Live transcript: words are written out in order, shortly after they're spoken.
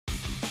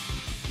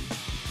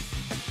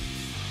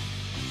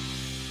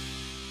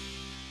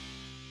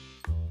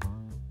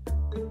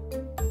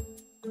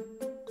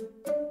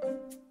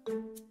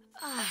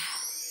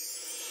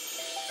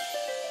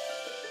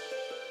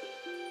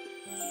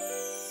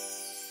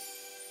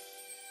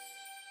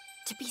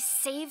To be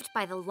saved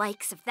by the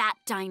likes of that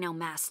Dino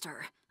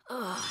Master.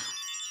 Ugh.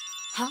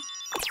 Huh?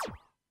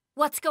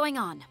 What's going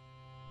on?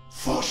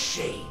 For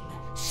shame,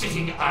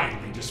 sitting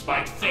idly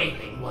despite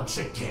failing once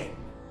again.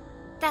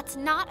 That's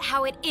not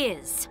how it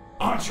is.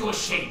 Aren't you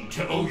ashamed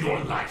to owe your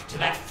life to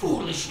that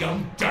foolish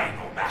young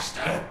Dino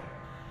Master?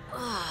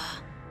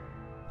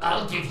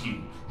 I'll give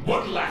you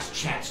one last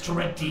chance to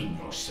redeem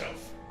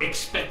yourself.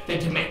 Expect the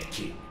Demet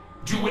King.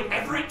 Do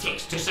whatever it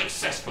takes to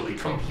successfully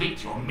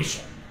complete your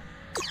mission.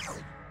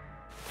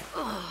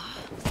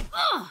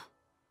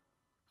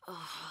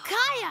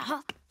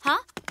 Kaya! Huh?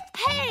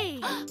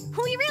 Hey!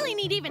 We really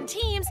need even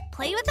teams.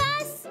 Play with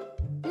us?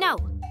 No.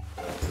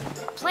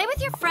 Play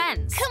with your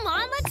friends. Come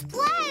on, let's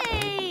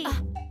play!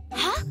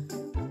 Huh?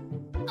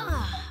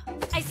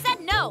 I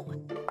said no.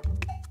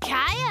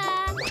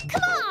 Kaya!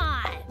 Come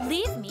on!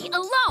 Leave me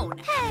alone.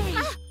 Hey!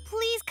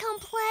 Please come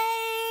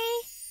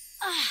play!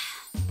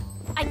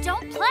 I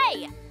don't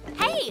play.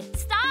 Hey,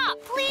 stop.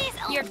 Please!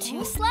 You're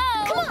too slow.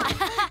 Come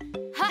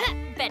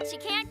on! Bet you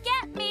can't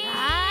get me.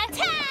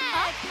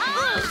 Attack!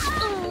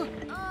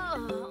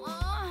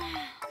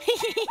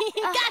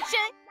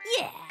 Gotcha!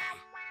 Yeah!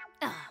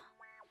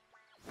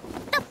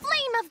 The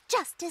flame of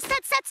justice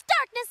that sets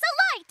darkness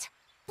alight!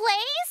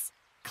 Blaze!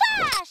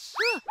 Clash!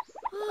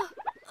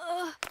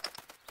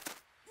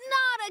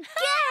 Not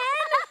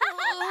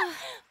again.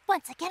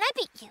 Once again, I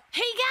beat you.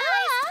 Hey,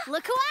 guys!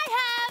 Look who I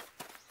have!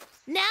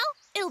 Now,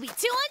 it'll be 2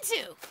 on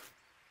 2.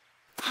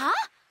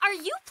 Huh? Are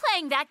you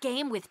playing that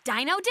game with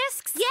dino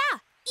discs? Yeah!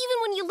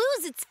 Even when you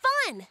lose, it's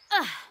fun.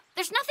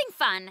 There's nothing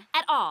fun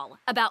at all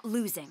about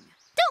losing.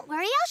 Don't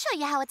worry, I'll show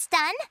you how it's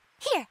done.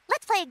 Here,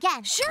 let's play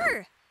again.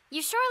 Sure.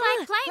 You sure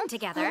like playing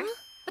together.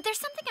 But there's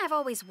something I've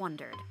always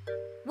wondered.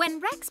 When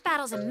Rex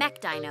battles a mech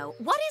dino,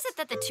 what is it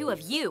that the two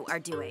of you are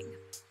doing?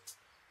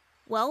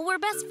 Well, we're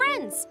best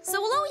friends,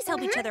 so we'll always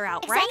help each other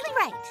out, right? Exactly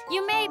right.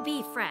 You may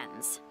be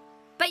friends,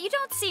 but you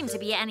don't seem to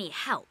be any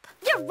help.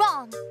 You're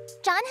wrong.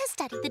 John has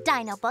studied the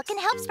Dino book and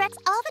helps Rex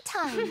all the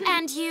time.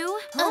 And you?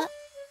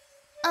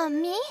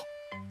 Me?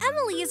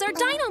 Emily is our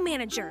Dino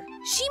manager.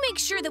 She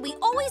makes sure that we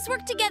always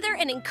work together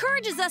and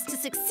encourages us to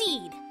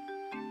succeed.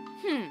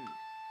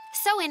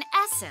 So in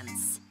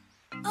essence,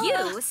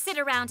 you sit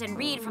around and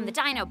read from the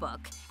Dino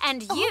book,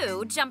 and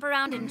you jump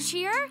around and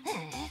cheer?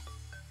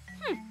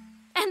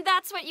 And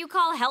that's what you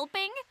call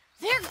helping?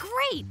 They're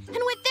great,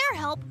 and with their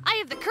help, I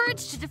have the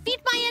courage to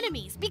defeat my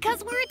enemies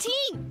because we're a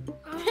team.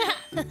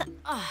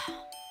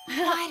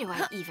 Why do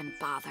I even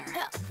bother?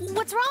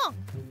 What's wrong?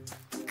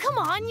 Come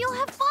on, you'll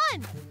have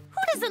fun.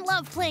 Who doesn't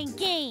love playing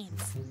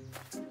games?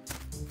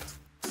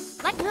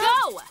 Let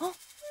go!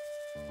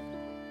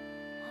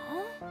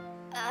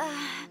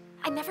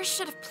 I never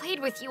should have played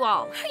with you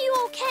all. Are you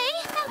okay?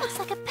 That looks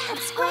like a bad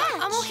scratch.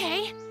 I'm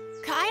okay.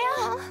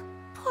 Kaya?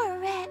 Poor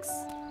Rex.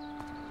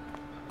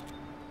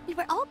 We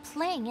were all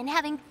playing and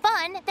having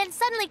fun, then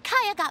suddenly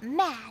Kaya got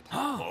mad.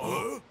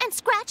 And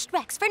scratched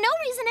Rex for no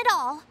reason at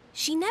all.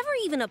 She never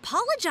even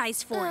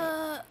apologized for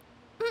it.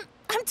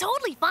 I'm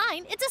totally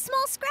fine. It's a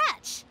small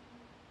scratch.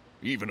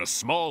 Even a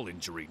small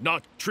injury,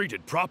 not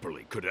treated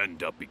properly, could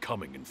end up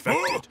becoming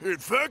infected.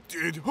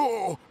 Infected?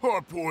 Oh,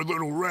 our poor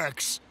little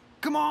Rex.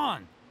 Come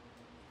on.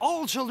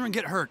 All children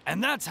get hurt,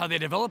 and that's how they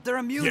develop their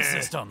immune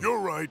system. You're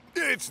right.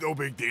 It's no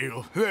big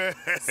deal.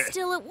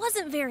 Still, it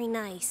wasn't very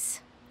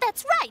nice.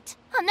 That's right.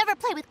 I'll never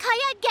play with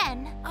Kaya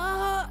again.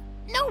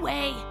 No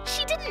way.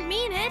 She didn't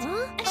mean it.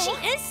 And she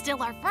is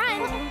still our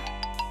friend.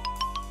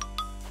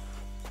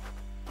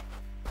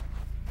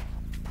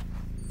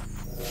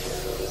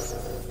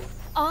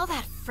 All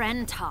that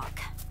friend talk.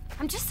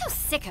 I'm just so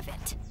sick of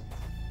it.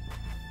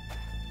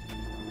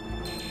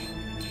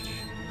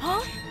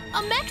 Huh?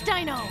 A mech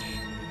dino!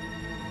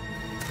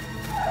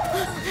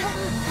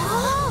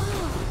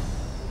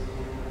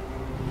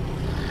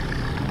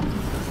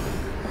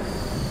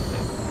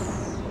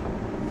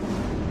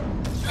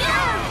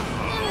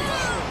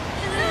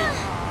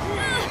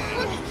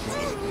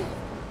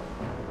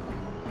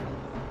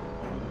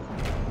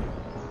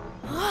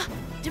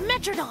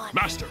 Dimetrodon!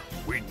 Master,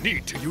 we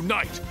need to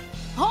unite.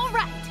 All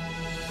right.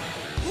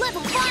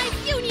 Level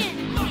 5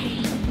 Union!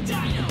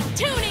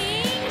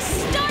 Tuning,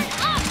 start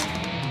up!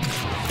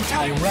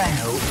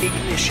 Tyranno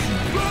ignition.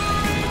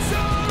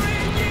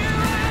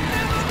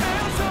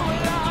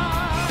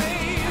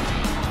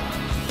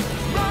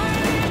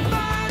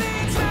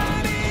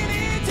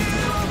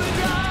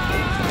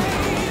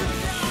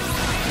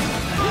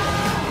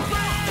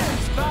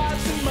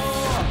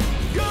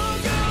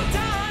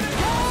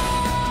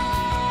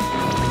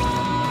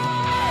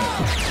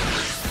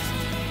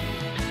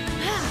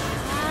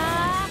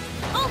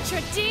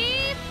 Ultra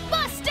D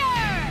Buster!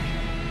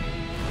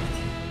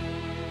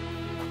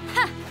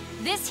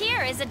 This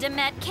here is a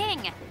Demet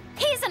King.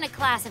 He's in a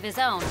class of his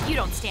own. You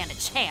don't stand a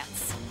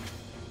chance.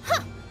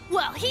 Huh.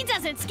 Well, he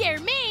doesn't scare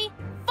me.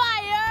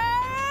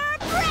 Fire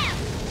breath!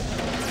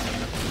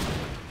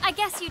 I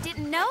guess you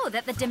didn't know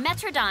that the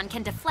Dimetrodon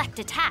can deflect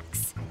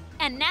attacks.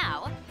 And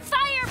now,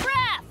 fire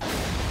breath!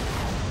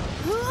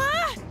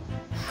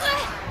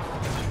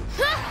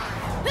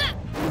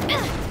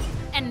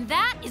 And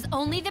that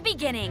only the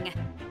beginning.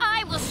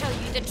 I will show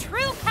you the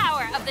true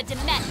power of the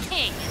Dino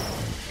King.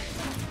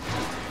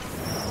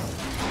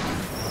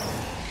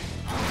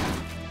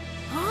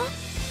 Huh?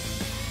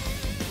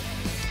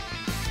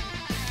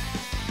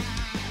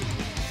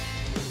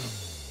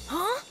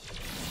 Huh?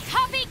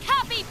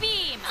 Copy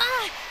beam!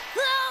 Oh,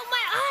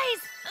 my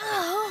eyes!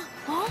 Huh?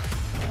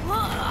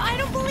 I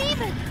don't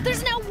believe it!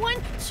 There's now 1,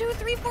 2,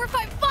 3, 4,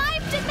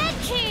 5 Dino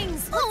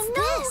Kings! Oh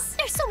no!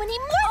 There's so many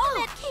more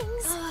Dino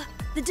Kings!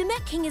 The Dino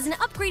King is an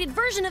upgraded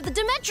version of the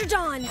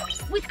Dimetrodon!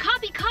 With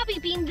Copy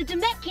Beam, the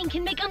Dino King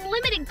can make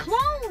unlimited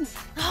clones!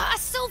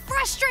 So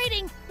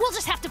frustrating! We'll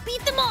just have to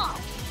beat them all!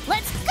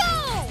 Let's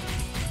go!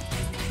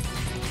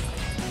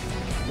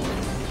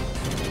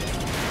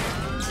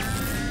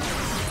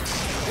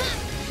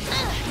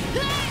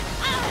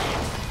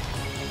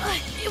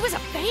 It was a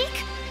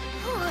fake?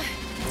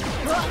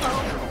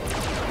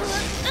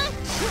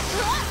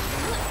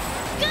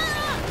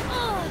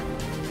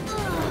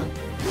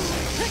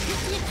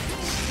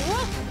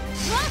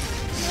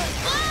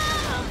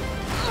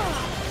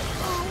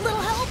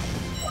 Little help?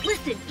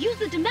 Listen, use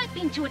the Dino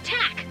Beam to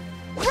attack.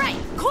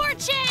 Right, core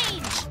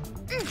change!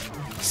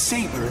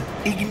 Saber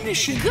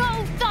ignition.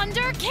 Go,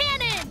 Thunder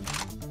Cannon!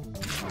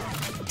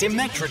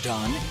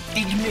 Dimetrodon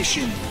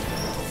ignition.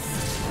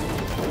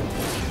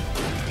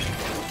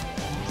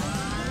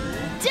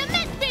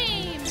 Dino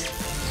Beam!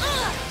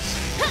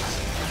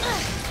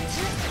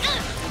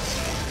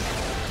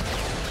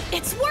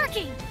 It's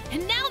working!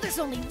 And now there's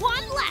only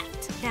one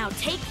left! Now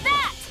take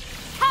that!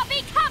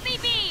 Copy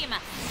beam!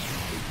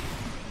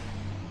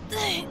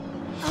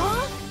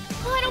 Huh?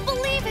 I don't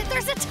believe it!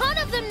 There's a ton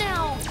of them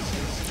now!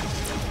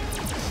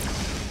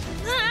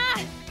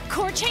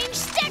 Core change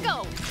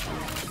Stego!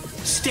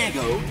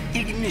 Stego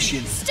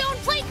ignition. Stone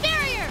plate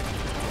barrier!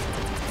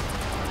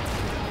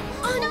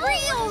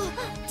 Unreal!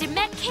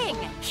 Dino King,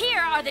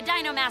 here are the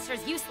Dino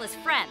Master's useless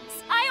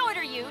friends. I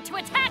order you to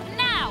attack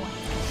now!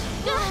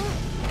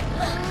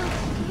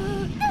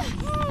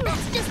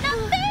 That's just not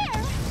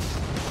fair!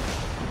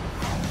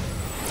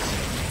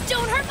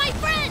 Don't hurt my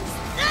friends!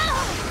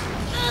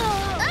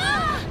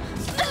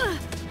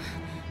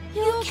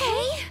 You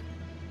okay?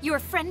 Your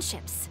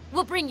friendships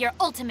will bring your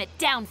ultimate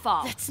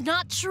downfall. That's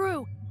not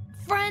true.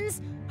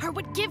 Friends are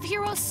what give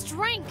heroes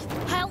strength.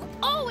 I'll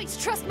always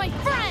trust my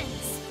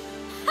friends.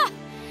 Ha!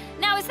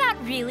 Now, is that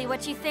really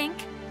what you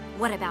think?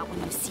 What about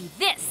when you see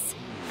this?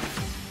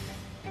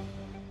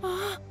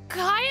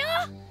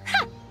 Kaya?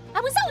 Ha! I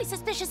was always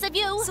suspicious of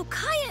you. So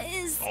Kaya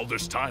is... All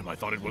this time, I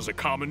thought it was a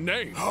common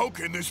name. How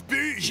can this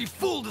be? She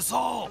fooled us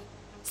all!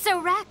 So,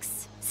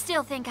 Rex,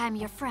 still think I'm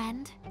your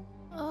friend?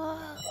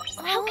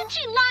 How can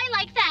she lie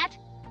like that?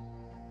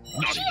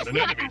 Not She even is an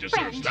not enemy our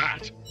deserves friend.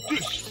 that.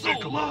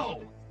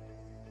 Despicable.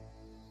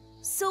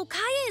 So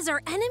Kaya is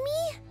our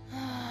enemy?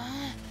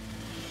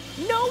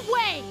 No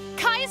way!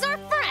 Kaya's our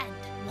friend!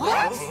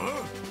 What?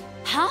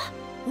 Huh?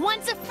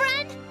 Once a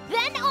friend,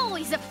 then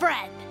always a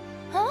friend!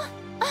 Huh?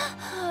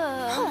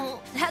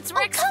 That's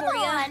Rex come for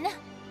ya. on!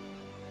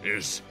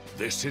 Is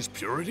this his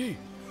purity?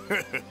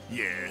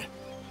 Yeah.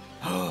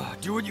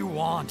 Do what you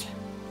want.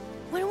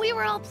 When we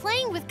were all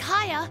playing with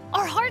Kaya,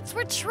 our hearts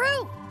were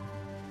true!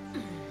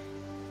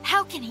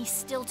 How can he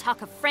still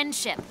talk of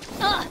friendship?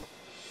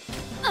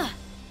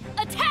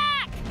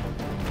 Attack!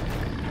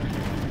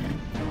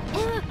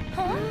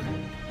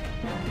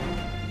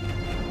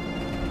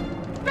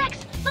 Rex,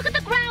 look at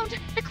the ground!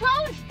 The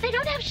clones! They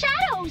don't have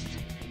shadows!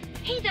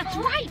 Hey, that's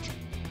right!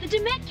 The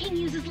Dino King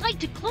uses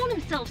light to clone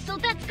himself, so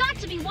that's got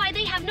to be why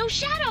they have no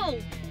shadow!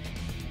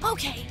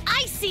 Okay,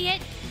 I see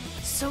it!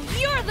 So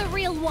you're the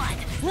real one!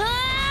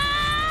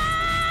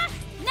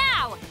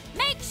 Now,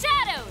 make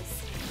shadows!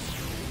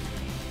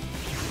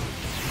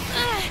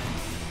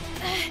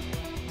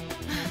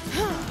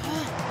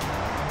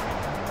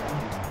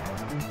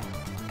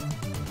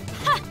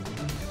 Ha!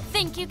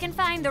 Think you can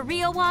find the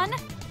real one?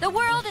 The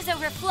world is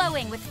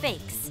overflowing with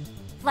fakes,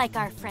 like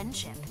our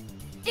friendship.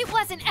 It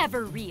wasn't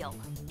ever real.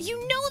 You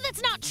know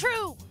that's not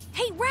true!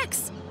 Hey,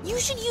 Rex, you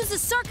should use the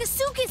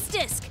Sarcosuchus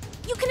disc.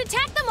 You can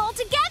attack them all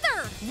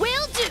together.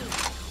 Will do!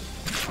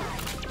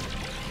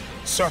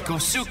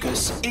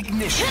 Sarcosuchus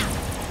ignition.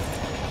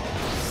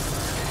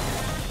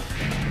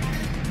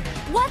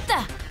 What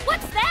the?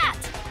 What's that?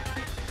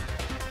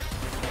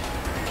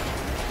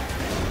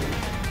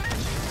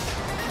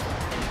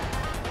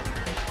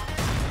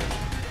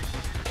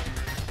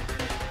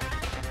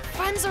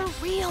 Friends are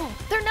real.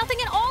 They're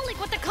nothing at all like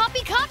what the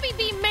Copy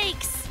Beam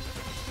makes.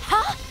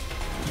 Huh?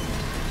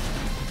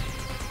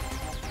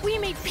 We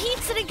made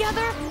pizza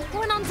together,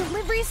 went on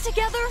deliveries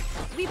together.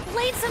 We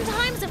played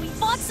sometimes and we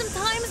fought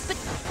sometimes, but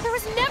there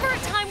was never a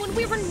time when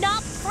we were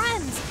not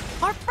friends.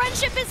 Our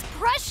friendship is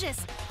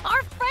precious.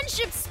 Our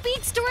friendship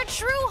speaks to our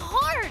true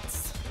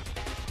hearts.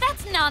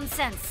 That's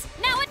nonsense.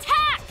 Now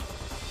attack!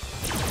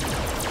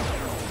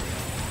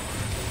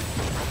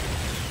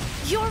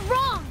 You're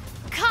wrong.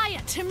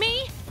 Kaya, to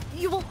me,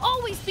 you will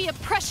always be a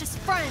precious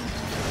friend.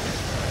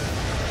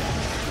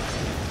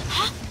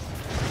 Huh?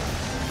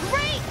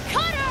 Great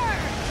Cutter!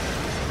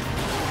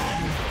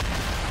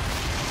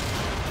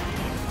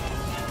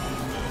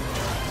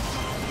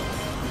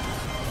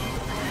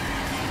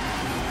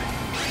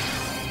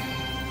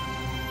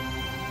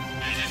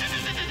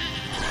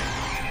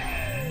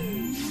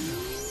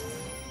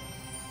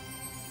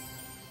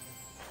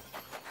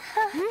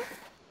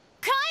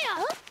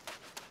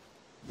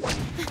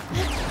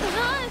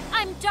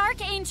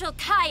 Angel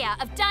Kaya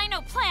of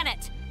Dino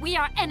Planet. We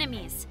are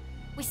enemies.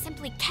 We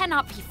simply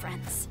cannot be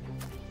friends.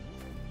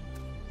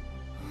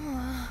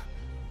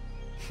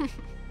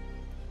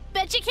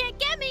 Bet you can't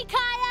get me,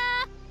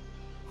 Kaya!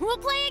 We'll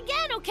play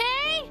again,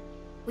 okay?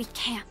 We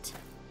can't.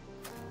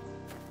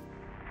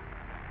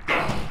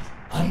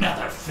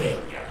 Another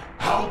failure.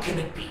 How can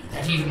it be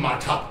that even my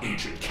top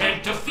agent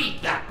can't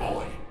defeat that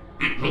boy?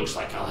 It looks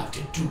like I'll have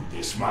to do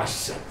this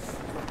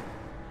myself.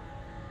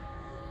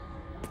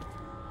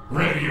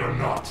 Ready or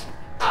not,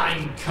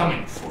 I'm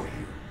coming for you.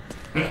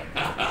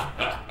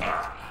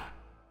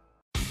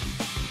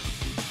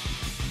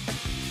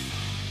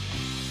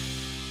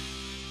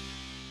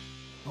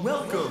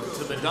 Welcome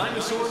to the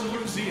Dinosaur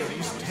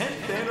Museum's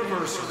 10th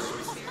anniversary.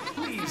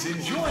 Please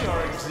enjoy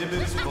our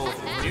exhibits, both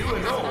new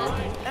and old,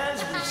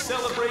 as we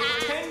celebrate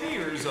 10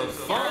 years of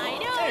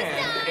fun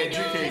and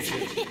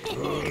education.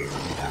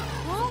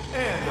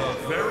 And a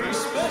very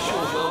special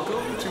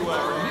welcome to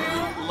our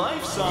new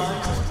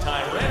life-size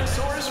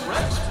Tyrannosaurus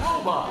Rex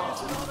robot.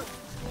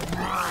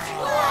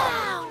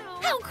 Wow!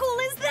 How cool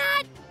is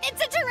that? It's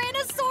a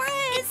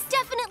Tyrannosaurus! It's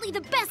definitely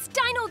the best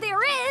dino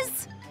there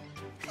is!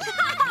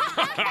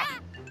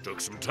 Took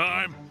some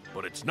time,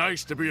 but it's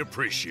nice to be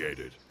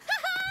appreciated.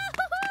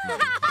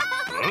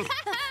 Huh?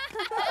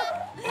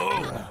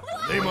 Oh,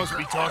 they must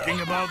be talking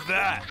about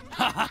that.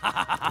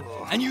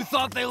 And you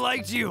thought they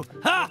liked you.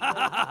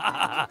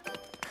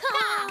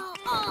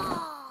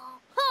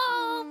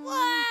 Oh,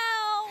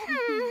 wow!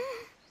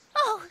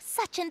 Oh,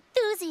 such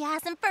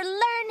enthusiasm for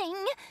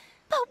learning.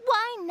 But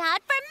why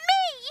not for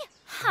me?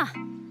 Huh.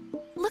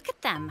 Look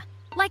at them.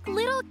 Like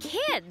little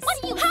kids.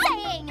 What are you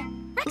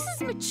saying? Rex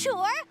is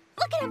mature.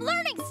 Look at him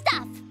learning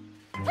stuff.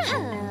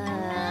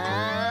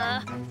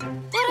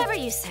 Whatever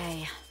you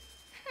say.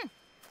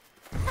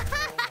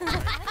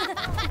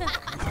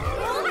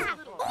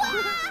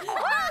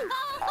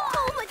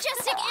 Oh,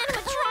 majestic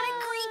animatronic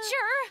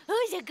creature!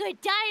 Who's a good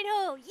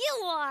dino?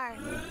 You are!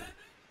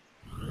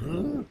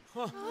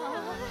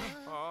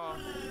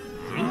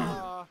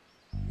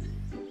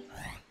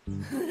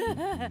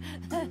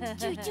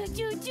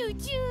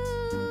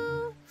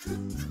 Choo-choo-choo-choo-choo!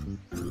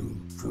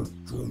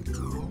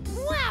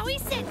 Wow, he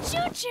said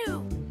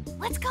choo-choo!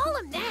 Let's call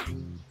him that!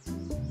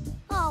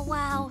 Oh,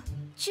 wow.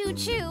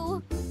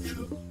 Choo-choo.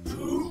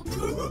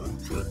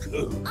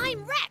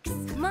 I'm Rex!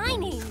 My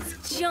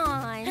name's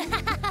John.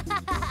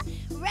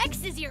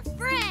 Rex is your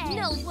friend!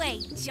 No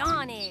way,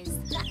 John is.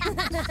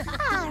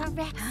 Ah,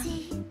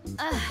 Rexy.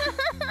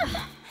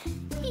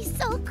 He's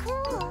so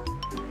cool.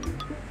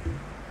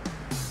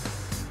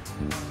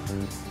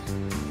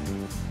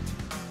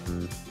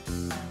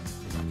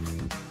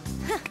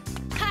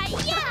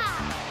 Hi-ya!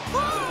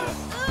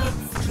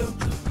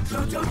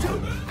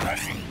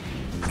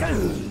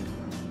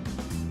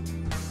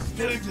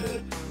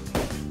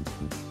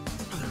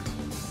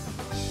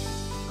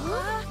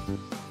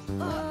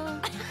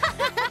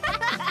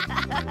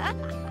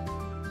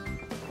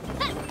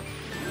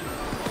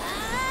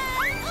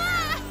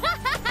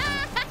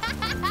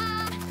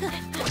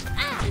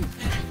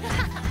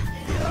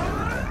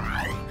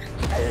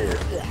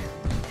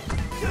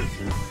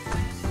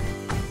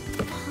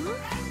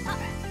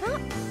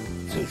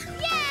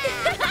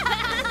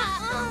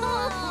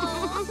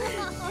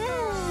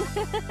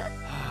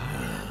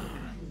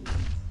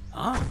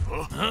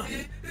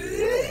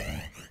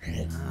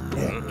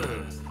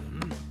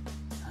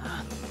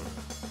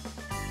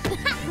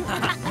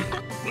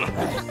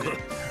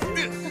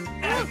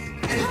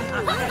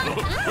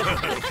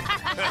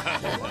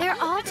 They're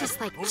all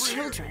just like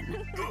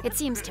children. It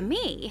seems to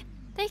me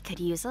they could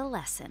use a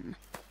lesson.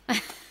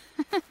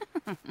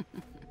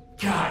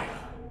 Kaya,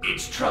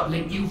 it's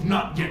troubling you've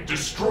not yet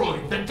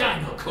destroyed the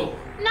Dinocore.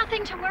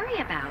 Nothing to worry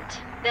about.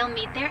 They'll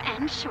meet their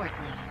end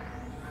shortly.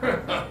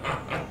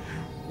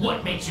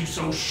 What makes you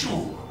so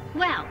sure?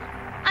 Well,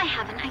 I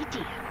have an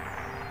idea.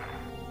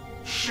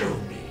 Show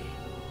me.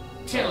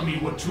 Tell me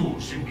what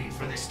tools you need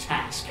for this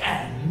task,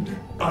 and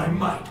I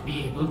might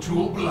be able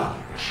to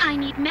oblige. I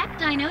need Mech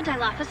Dino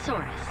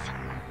Dilophosaurus.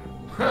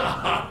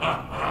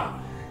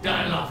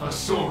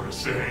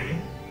 Dilophosaurus, eh?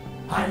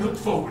 I look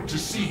forward to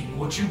seeing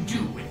what you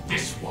do with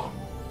this one.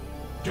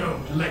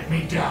 Don't let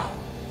me down.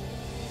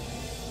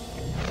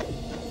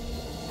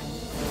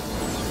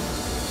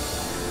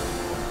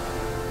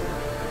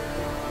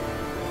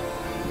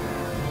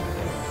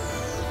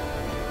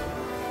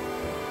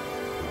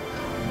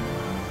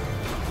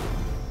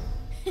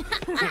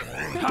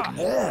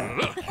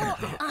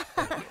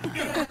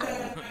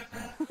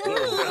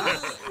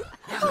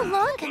 How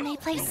long can they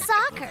play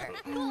soccer?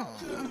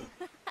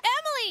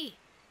 Emily!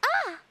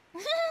 Ah!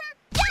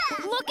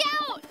 Look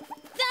out!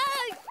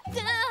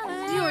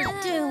 You're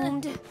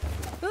doomed.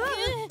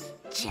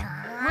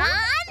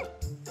 John?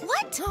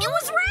 What? It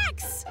was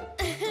Rex!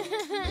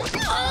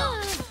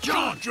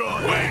 John,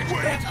 wait!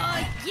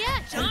 Yeah,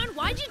 John,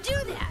 why'd you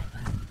do that?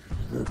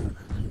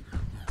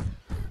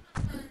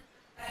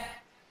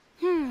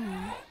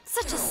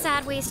 Such a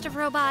sad waste of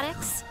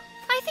robotics.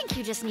 I think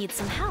you just need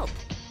some help.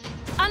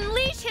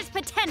 Unleash his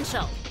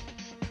potential!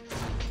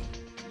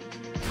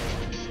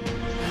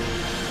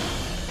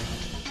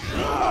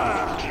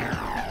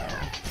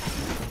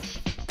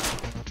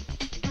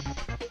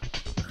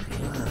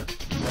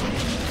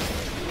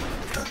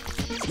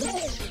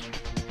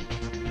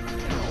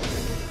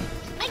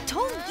 I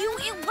told you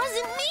it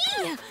wasn't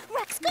me!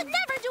 Rex could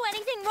never do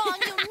anything wrong,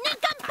 you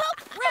nincompoop!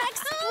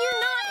 Rex, you're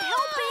not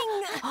helping!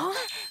 Huh?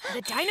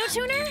 The Dino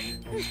Tuner?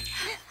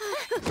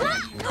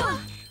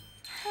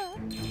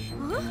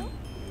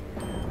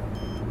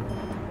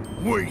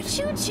 Wait!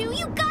 Choo-Choo,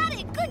 you got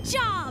it! Good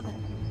job!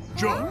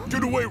 John,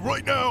 get away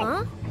right now!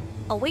 Huh?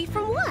 Away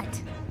from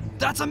what?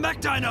 That's a mech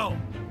dino!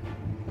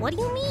 What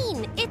do you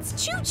mean? It's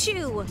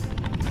Choo-Choo!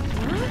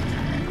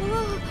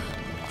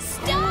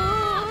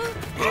 Stop!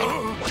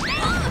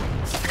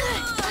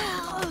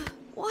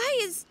 Why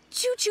is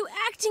Choo-Choo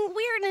acting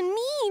weird and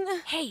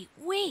mean? Hey,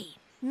 wait.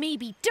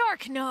 Maybe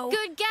Darkno.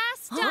 Good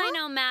guess,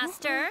 Dino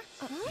Master.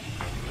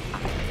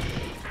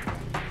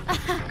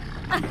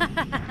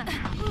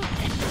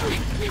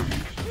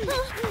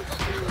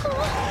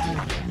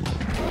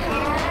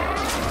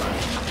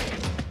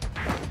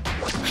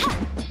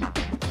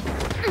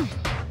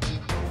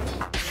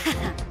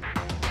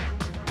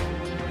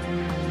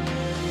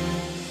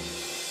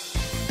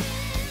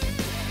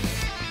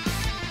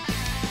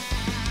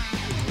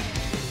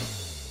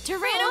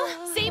 Tyranno,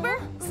 Saber,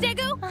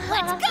 Stego,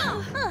 let's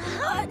go!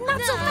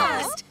 Not so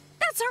fast!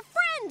 That's our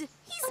friend!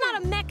 He's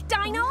not a mech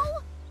dino!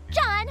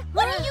 John,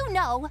 what do you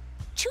know?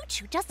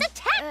 Choo-Choo just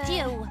attacked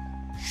you!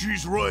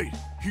 She's right.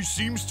 He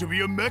seems to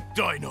be a mech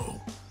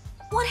dino.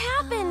 What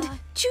happened?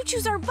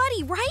 Choo-Choo's our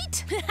buddy,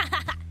 right?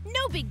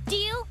 No big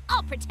deal.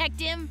 I'll protect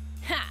him.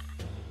 Ha!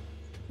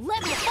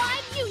 Level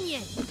 5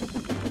 Union.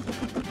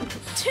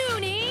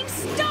 Tuning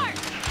start.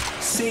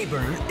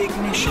 Saber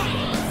ignition.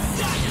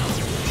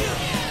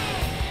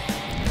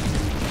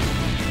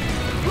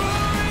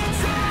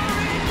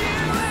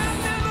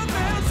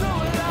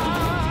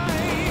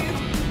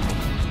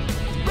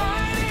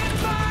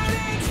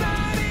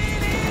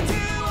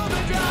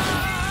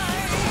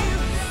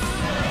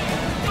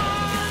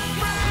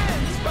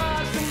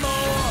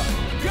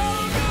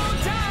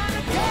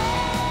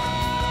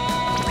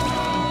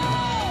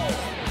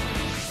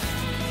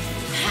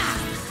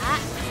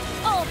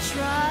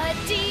 Ultra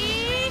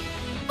D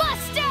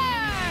Buster!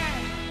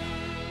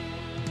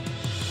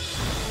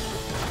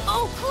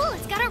 Oh, cool!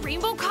 It's got a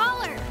rainbow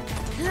collar.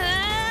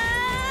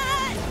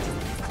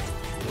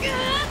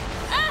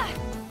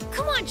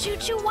 Come on,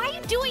 Choo-Choo. Why are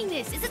you doing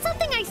this? Is it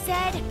something I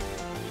said?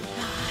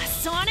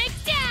 Sonic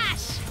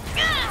Dash!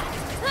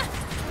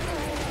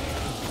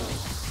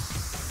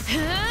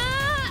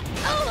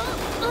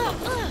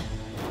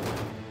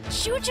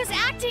 Choo-Choo's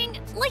acting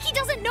like he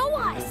doesn't know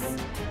us.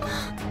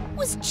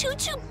 Was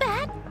Choo-Choo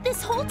bad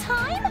this whole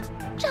time?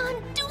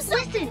 John, do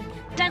something! Listen!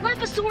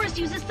 Dilophosaurus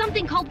uses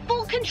something called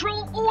full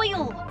control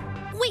oil!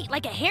 Wait,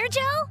 like a hair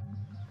gel?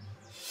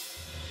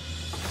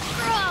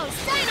 Gross!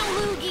 Dino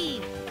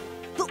Loogie!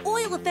 The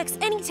oil affects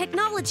any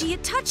technology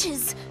it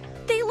touches.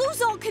 They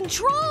lose all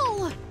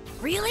control!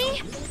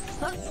 Really?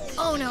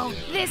 Oh no,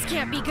 this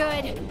can't be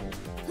good.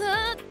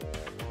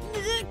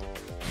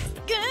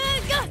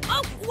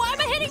 Oh, why am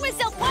I hitting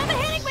myself? Why am I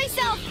hitting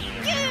myself?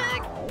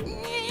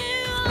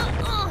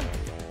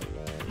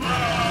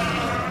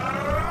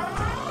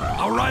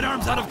 Our right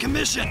arm's out of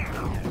commission!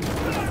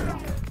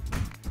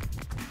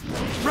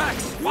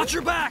 Rex, watch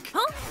your back!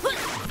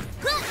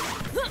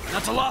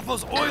 That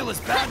Dilopho's oil is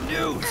bad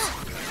news!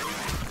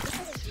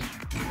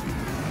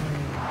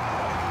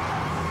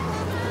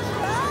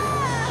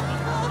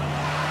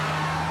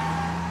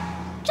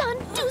 John,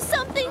 do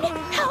something!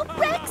 Help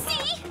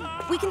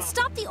Rexy! We can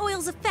stop the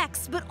oil's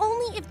effects, but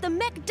only if the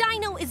mech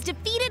dino is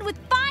defeated with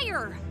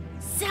fire!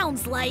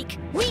 Sounds like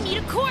we need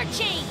a core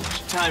change!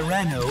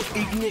 Tyranno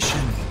ignition.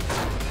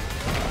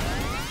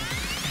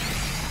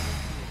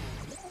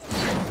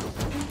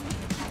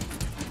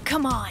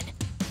 Come on!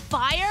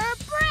 Fire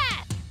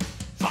breath!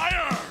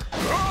 Fire!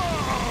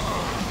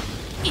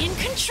 In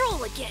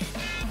control again!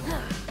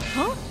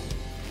 Huh?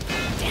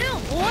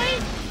 Down, boy!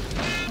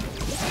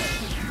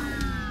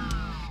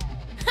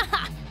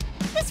 Haha!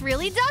 This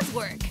really does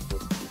work!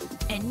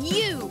 And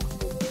you!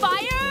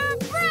 Fire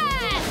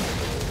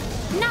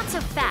breath! Not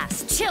so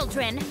fast,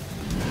 children.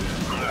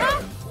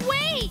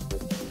 Wait!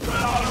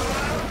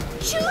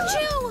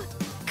 Choo-Choo!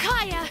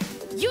 Kaya!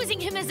 Using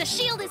him as a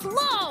shield is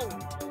low!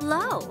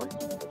 Low.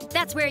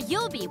 That's where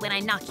you'll be when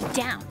I knock you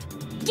down.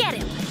 Get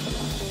him!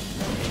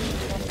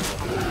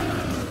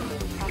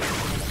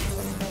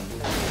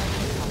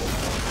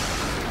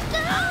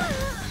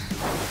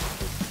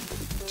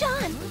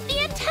 John, the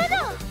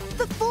antenna!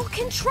 The full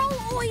control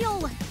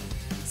oil!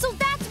 So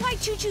that's why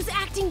Choo-Choo's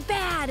acting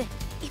bad!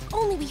 If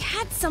only we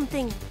had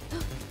something.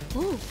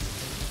 Ooh.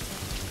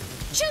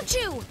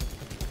 Choo-Choo!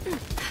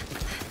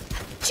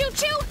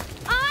 Choo-Choo,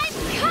 I'm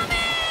coming!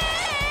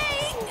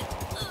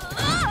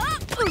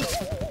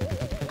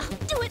 I'll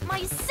do it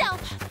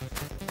myself.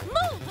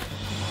 Move!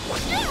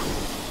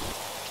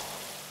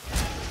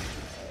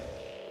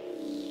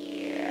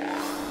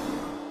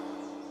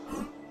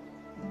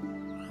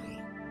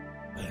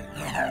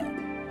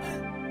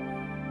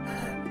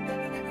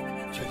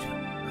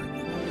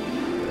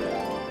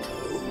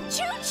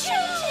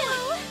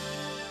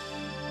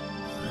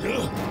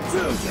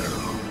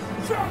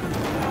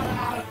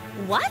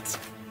 What?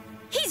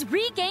 He's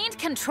regained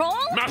control?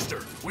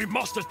 Master, we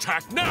must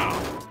attack now!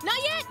 Not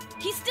yet!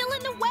 He's still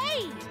in the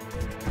way!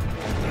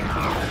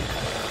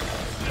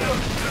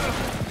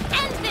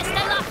 End this,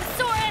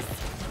 Dilophosaurus!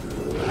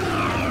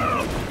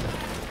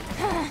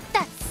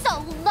 That's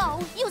so low,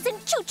 using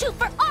Choo-Choo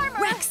for armor!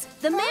 Rex,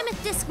 the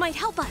mammoth disc might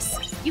help us.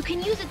 You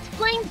can use its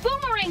flame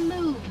boomerang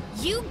move.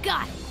 You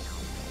got it.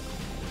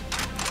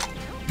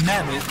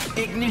 Mammoth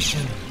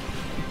ignition.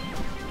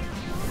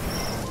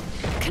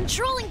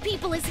 Controlling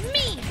people is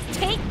me.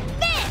 Take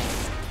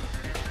this!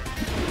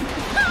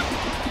 Ha!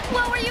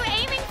 What were you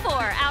aiming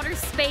for? Outer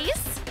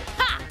space?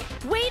 Ha!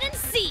 Wait and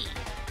see.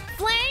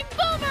 Flame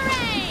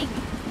boomerang!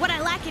 What I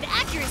lack in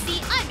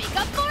accuracy, I make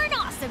up for in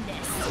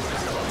awesomeness.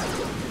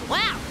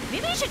 Wow,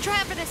 maybe I should try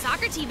out for the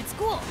soccer team at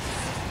school.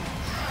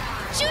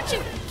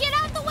 Choo-Choo, get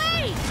out the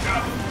way!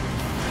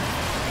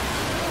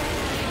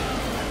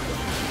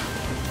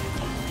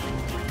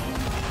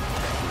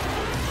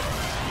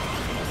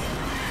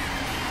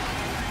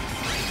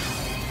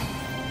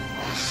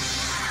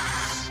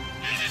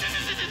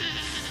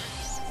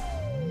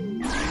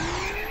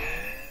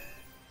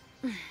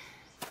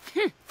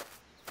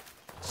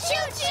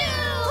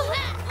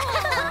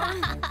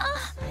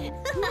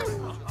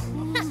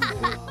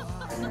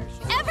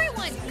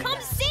 Everyone,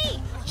 come see!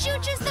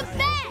 Choo-Choo's the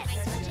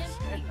best!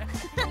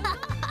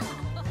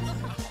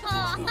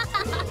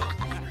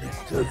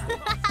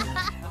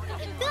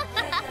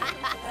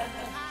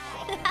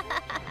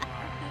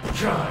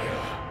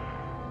 Jaya.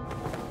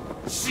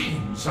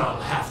 Seems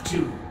I'll have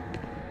to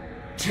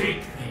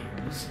take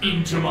things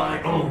into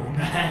my own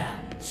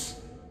hands.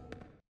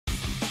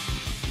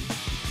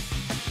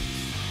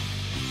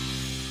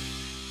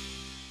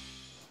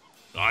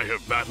 I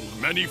have battled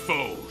many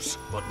foes,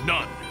 but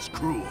none as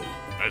cruel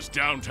as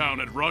downtown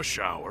at rush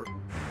hour.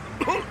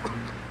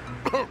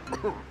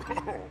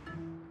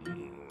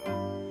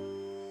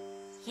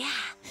 Yeah,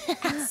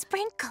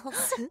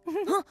 sprinkles.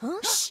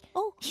 Shh!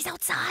 Oh, he's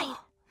outside.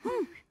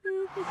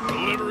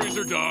 Deliveries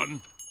are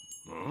done.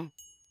 Huh?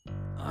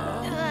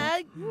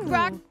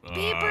 Rock,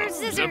 paper, Is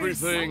scissors.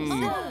 everything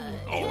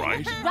all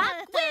right?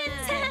 Rock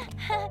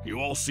wins! You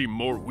all seem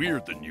more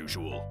weird than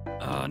usual.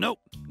 Nope,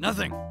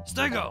 nothing.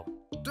 Stego,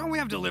 don't we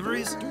have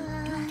deliveries?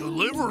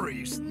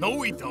 Deliveries? No,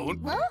 we don't.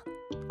 Huh?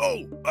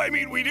 Oh, I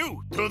mean, we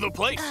do. To the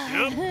place.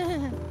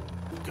 Yep.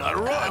 Gotta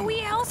run.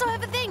 We also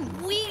have a thing.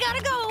 We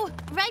gotta go.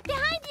 Right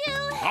behind you!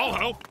 I'll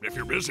help if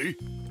you're busy.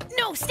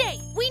 No, stay.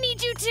 We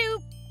need you to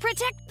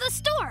protect the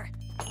store.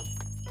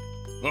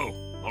 Oh,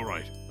 all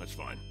right. That's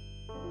fine.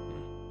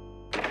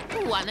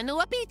 Wanna know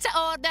a pizza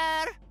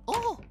order?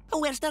 Oh,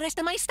 where's the rest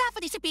of my stuff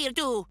disappeared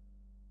to?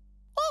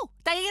 Oh,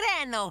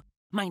 Tyrano.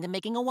 Mind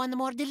making one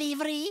more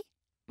delivery?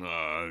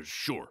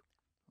 Sure.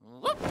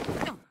 World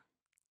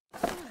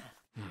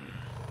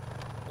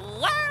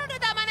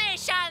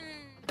domination!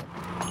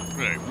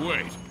 Hey,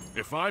 wait.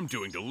 If I'm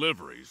doing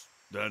deliveries,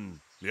 then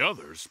the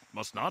others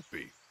must not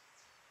be.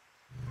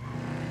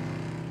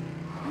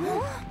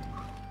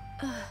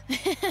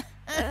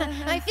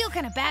 I feel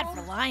kind of bad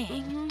for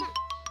lying.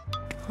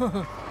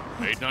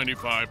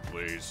 $8.95,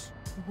 please.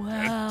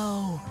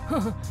 Wow.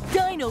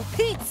 Dino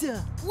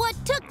pizza. What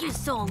took you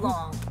so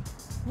long?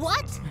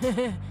 What?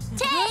 Ted,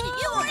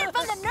 you ordered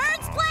from the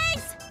Nerd's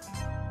place?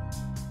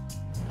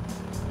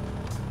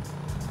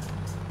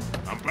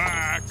 I'm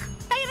back.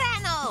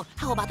 Tyrano!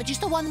 How about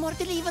just one more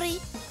delivery?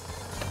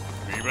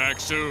 Be back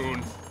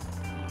soon.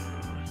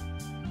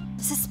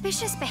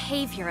 Suspicious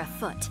behavior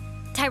afoot.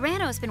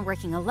 Tyranno's been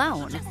working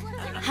alone.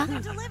 Huh?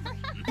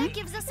 That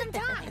gives us some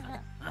time.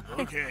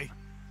 Okay.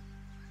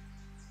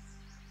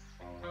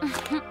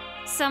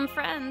 Some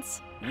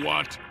friends.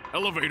 What?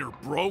 Elevator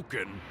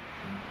broken?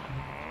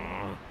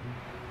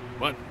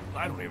 But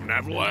I don't even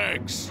have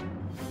legs.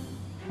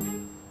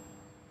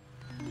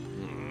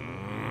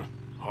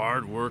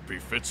 Hard work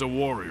befits a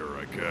warrior,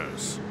 I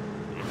guess.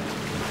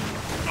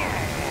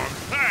 Oh,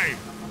 hey!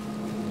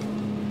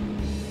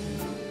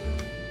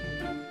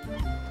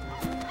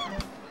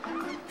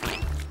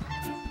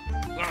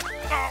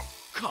 Oh,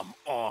 come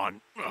on.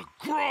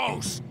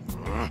 Gross!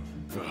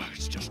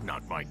 It's just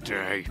not my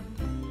day.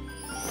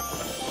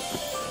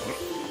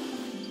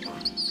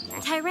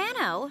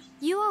 Tyranno,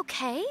 you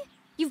okay?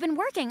 You've been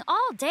working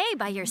all day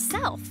by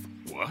yourself.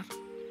 What?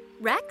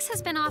 Rex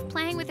has been off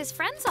playing with his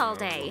friends all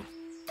day.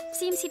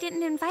 Seems he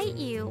didn't invite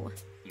you.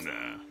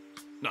 Nah,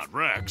 not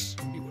Rex.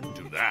 He wouldn't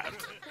do that.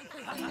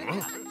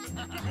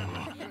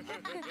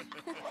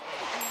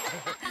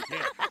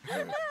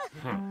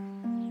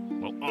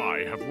 Well,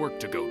 I have work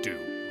to go do.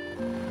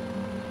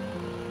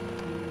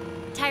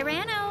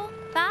 Tyranno,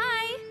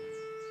 bye.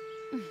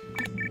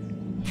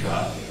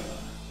 Kaya.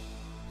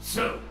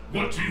 So,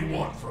 what do you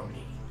want from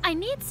me? I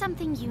need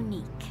something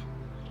unique.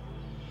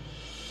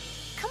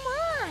 Come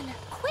on,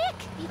 quick,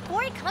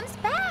 before he comes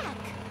back.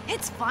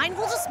 It's fine.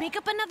 We'll just make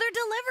up another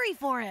delivery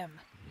for him.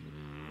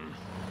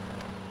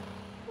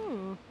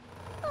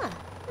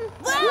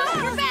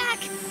 Whoa, we're back!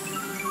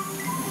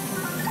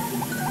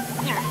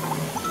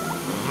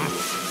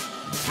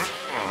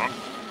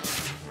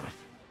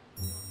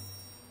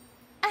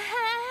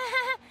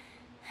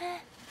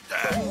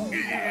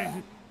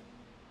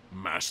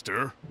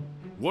 Master,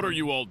 what are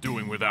you all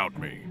doing without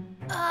me?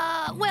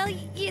 Well,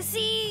 you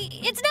see,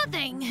 it's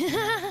nothing.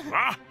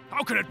 Ah,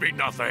 how can it be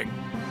nothing?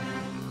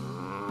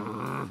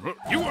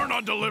 You weren't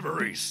on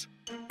deliveries.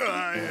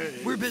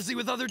 We're busy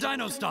with other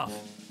dino stuff.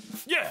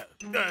 Yeah,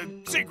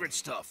 secret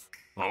stuff.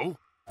 Oh?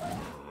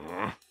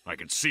 I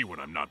can see when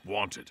I'm not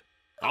wanted.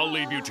 I'll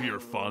leave you to your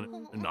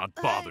fun and not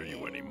bother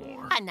you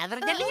anymore. Another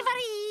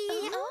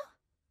delivery!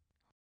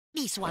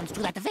 This one's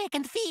to that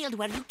vacant field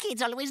where you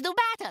kids always do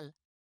battle.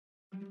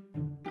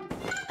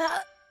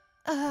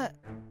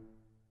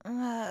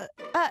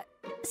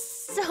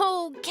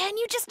 So, can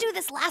you just do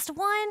this last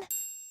one?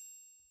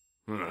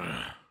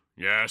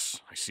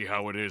 Yes, I see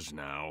how it is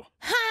now.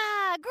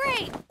 Ha!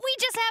 Great! We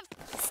just have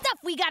stuff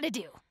we gotta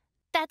do.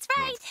 That's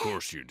right. Of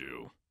course you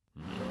do.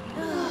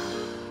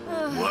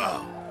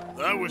 Wow,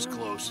 that was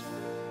close.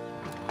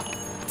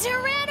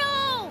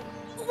 Tyranno!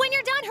 When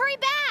you're done, hurry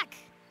back!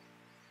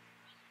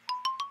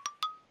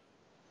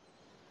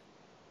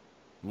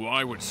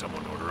 Why would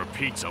someone order a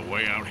pizza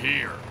way out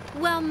here?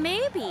 Well,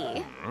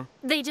 maybe.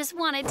 They just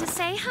wanted to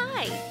say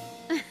hi.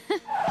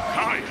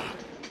 Kaya!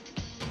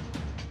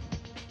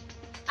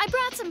 I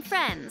brought some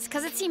friends,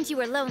 because it seems you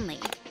were lonely.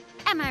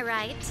 Am I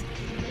right?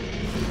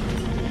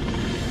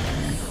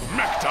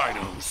 Mech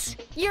Dinos!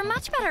 You're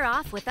much better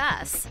off with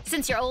us,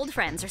 since your old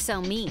friends are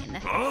so mean.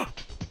 Huh?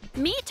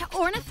 Meet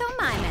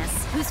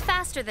Ornithomimus, who's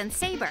faster than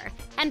Saber,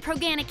 and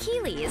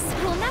Proganicheles,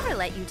 who'll never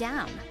let you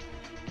down.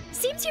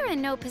 Seems you're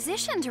in no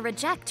position to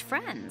reject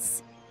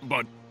friends.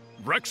 But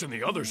Rex and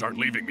the others aren't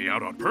leaving me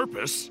out on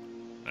purpose.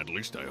 At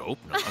least I hope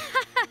not.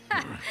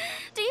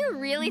 Do you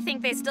really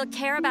think they still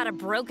care about a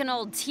broken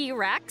old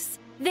T-Rex?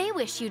 They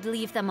wish you'd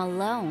leave them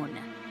alone.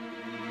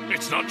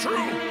 It's not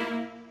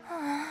true!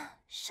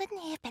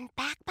 Shouldn't he have been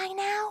back by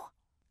now?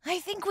 I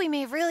think we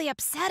may have really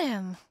upset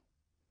him.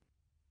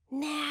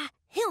 Nah,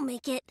 he'll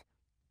make it.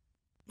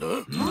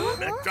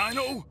 Mech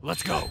Dino?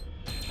 Let's go.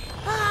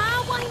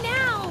 Ah, why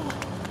now?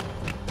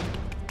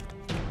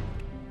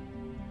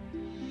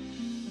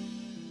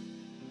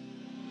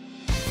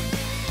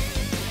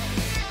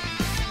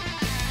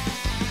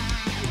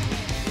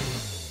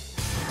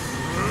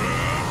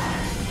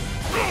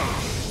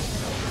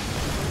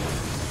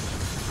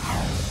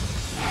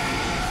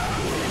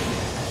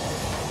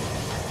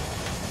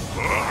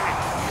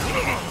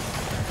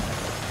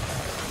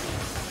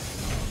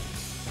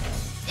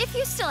 If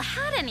you still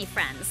had any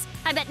friends,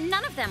 I bet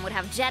none of them would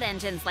have jet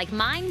engines like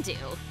mine do.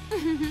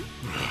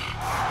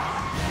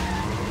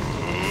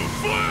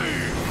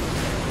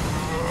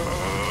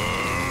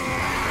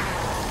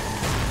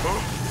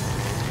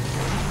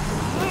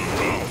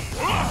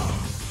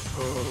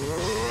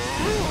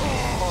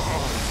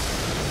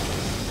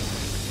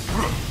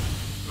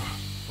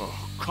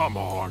 Oh, come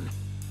on.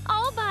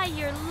 All by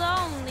your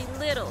lonely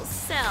little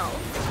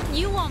self.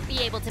 You won't be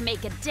able to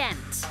make a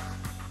dent.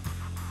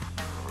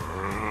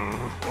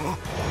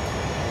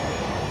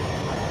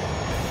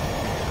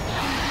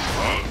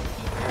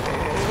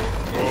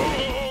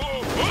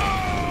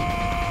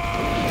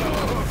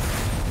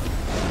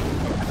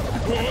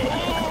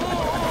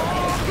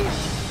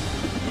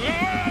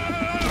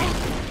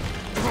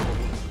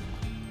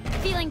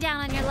 Feeling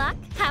down on your luck?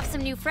 Have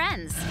some new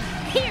friends.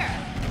 Here!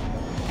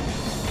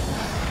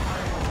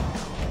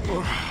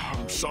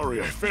 I'm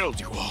sorry I failed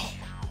you all.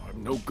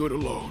 I'm no good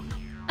alone.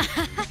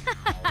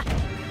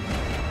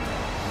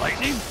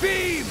 Lightning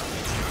beam!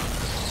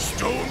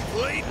 Stone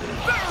plate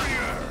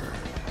barrier!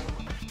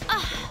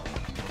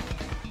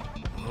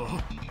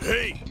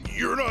 Hey,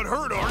 you're not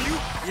hurt, are you?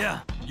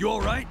 Yeah, you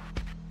all right?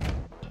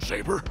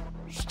 Saber?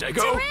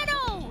 Stego?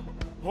 Tyranno!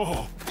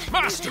 Oh,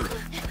 Master!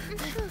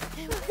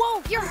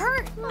 Whoa, you're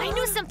hurt! I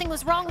knew something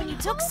was wrong when you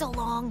took so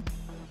long.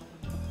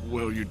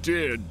 Well, you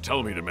did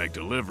tell me to make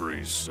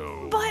deliveries,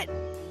 so... But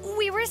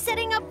we were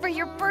setting up for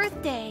your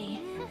birthday.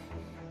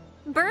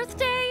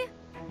 Birthday?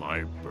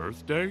 My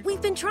birthday?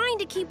 We've been trying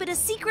to keep it a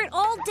secret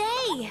all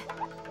day.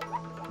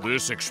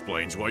 This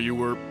explains why you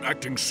were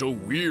acting so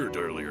weird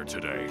earlier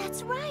today.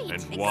 That's right.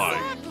 And why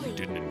exactly. you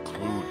didn't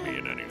include me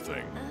in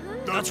anything.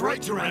 That's right,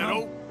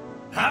 Tyranno.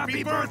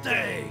 Happy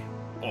birthday!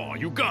 Aw,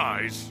 you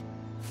guys.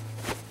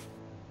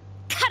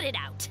 Cut it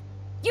out.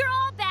 You're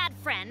all bad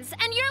friends,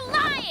 and you're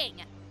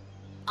lying!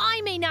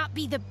 I may not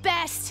be the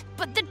best,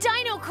 but the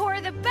Dinocore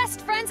are the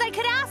best friends I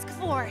could ask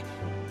for.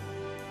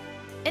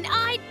 And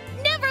I'd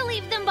never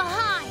leave them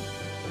behind.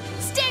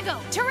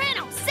 Stego,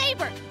 Tyranno,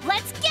 Saber,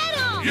 let's get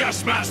them!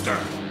 Yes, Master!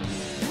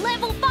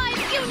 Level 5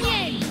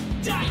 Union!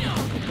 Dino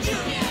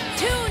Union!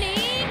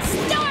 Tuning,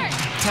 start!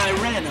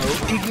 Tyranno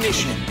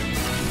ignition.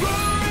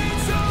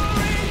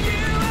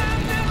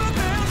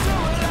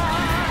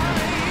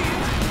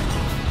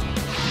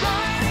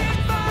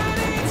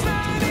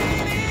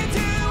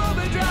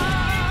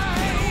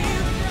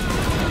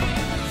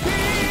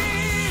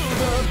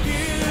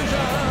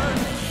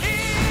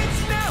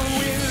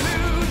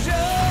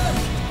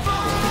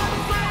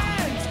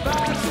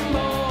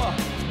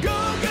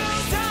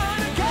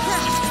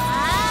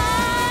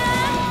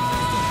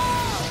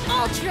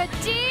 Ultra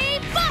D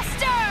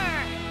Buster!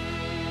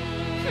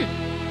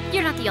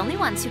 You're not the only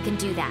ones who can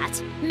do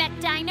that. Mech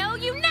Dino,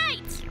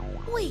 unite!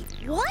 Wait,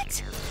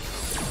 what?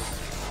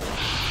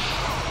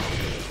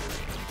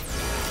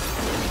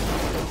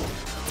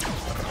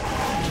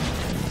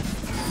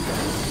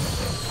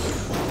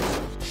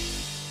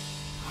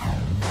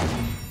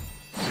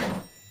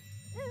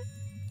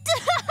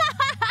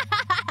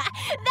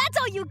 That's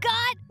all you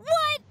got?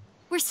 What?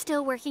 We're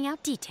still working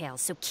out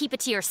details, so keep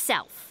it to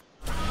yourself.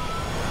 Fire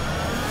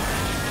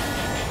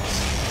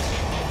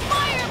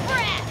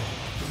breath!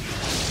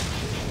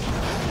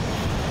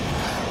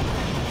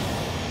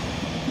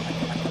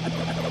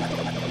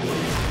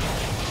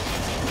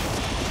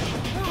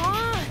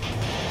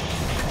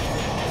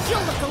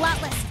 You'll look a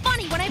lot less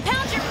funny when I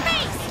pound your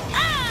face!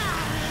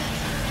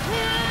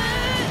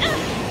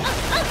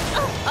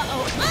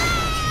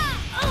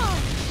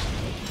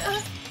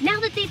 Now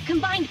that they've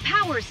combined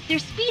powers, their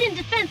speed and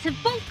defense have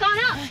both gone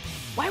up.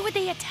 Why would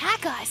they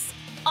attack us?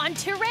 On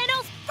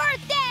Tyranno's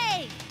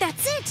birthday!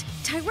 That's it!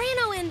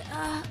 Tyranno and,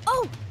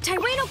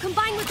 Tyranno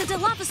combined with the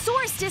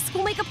Dilophosaurus disc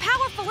will make a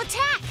powerful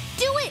attack!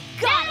 Do it!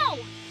 Go!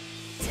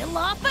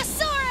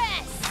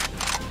 Dilophosaurus!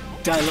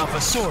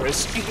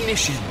 Dilophosaurus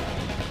ignition.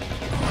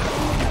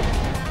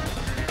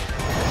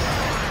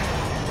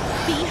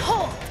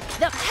 Behold,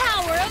 the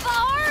power of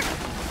our...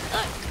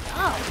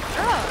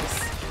 gross.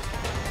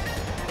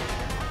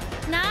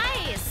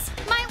 Nice!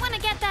 Might want to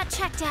get that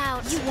checked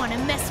out. You want to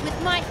mess with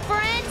my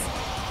friends?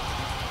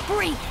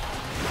 Bring it.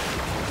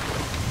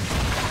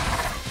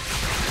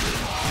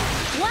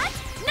 What?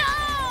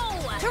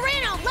 No!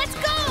 Tyranno, let's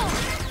go!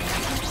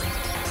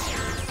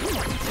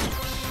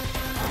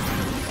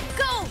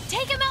 Go!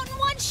 Take him out in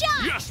one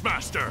shot! Yes,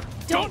 Master!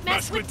 Don't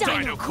mess with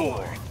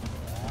Dinocore!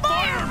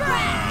 Fire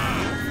breath!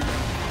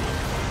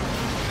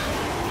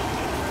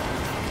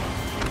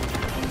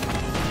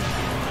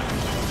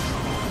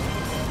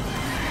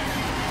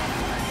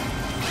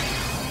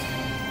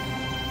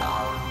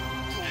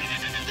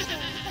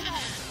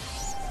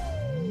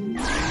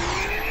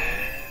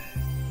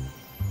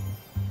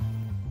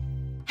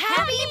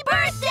 Happy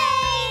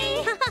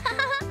birthday!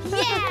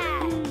 Yeah!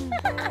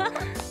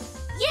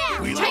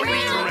 Yeah! We love you,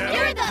 Tyranno, Tyranno.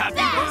 you're the Happy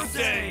best!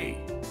 birthday!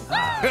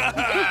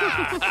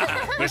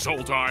 This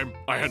whole time,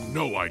 I had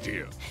no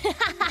idea.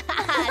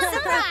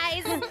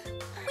 Surprise!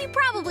 We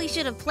probably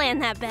should have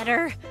planned that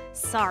better.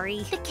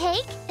 Sorry. The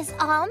cake is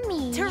all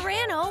me.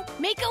 Tyranno,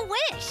 make a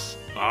wish!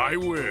 I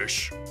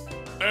wish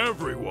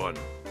everyone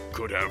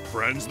could have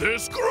friends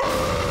this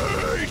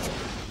great!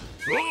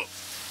 Oh.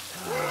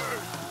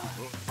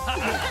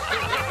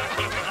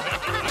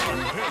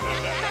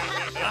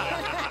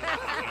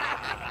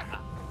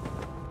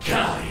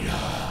 Gaia,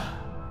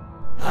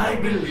 I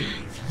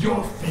believe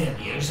your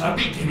failures are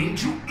beginning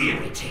to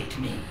irritate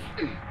me.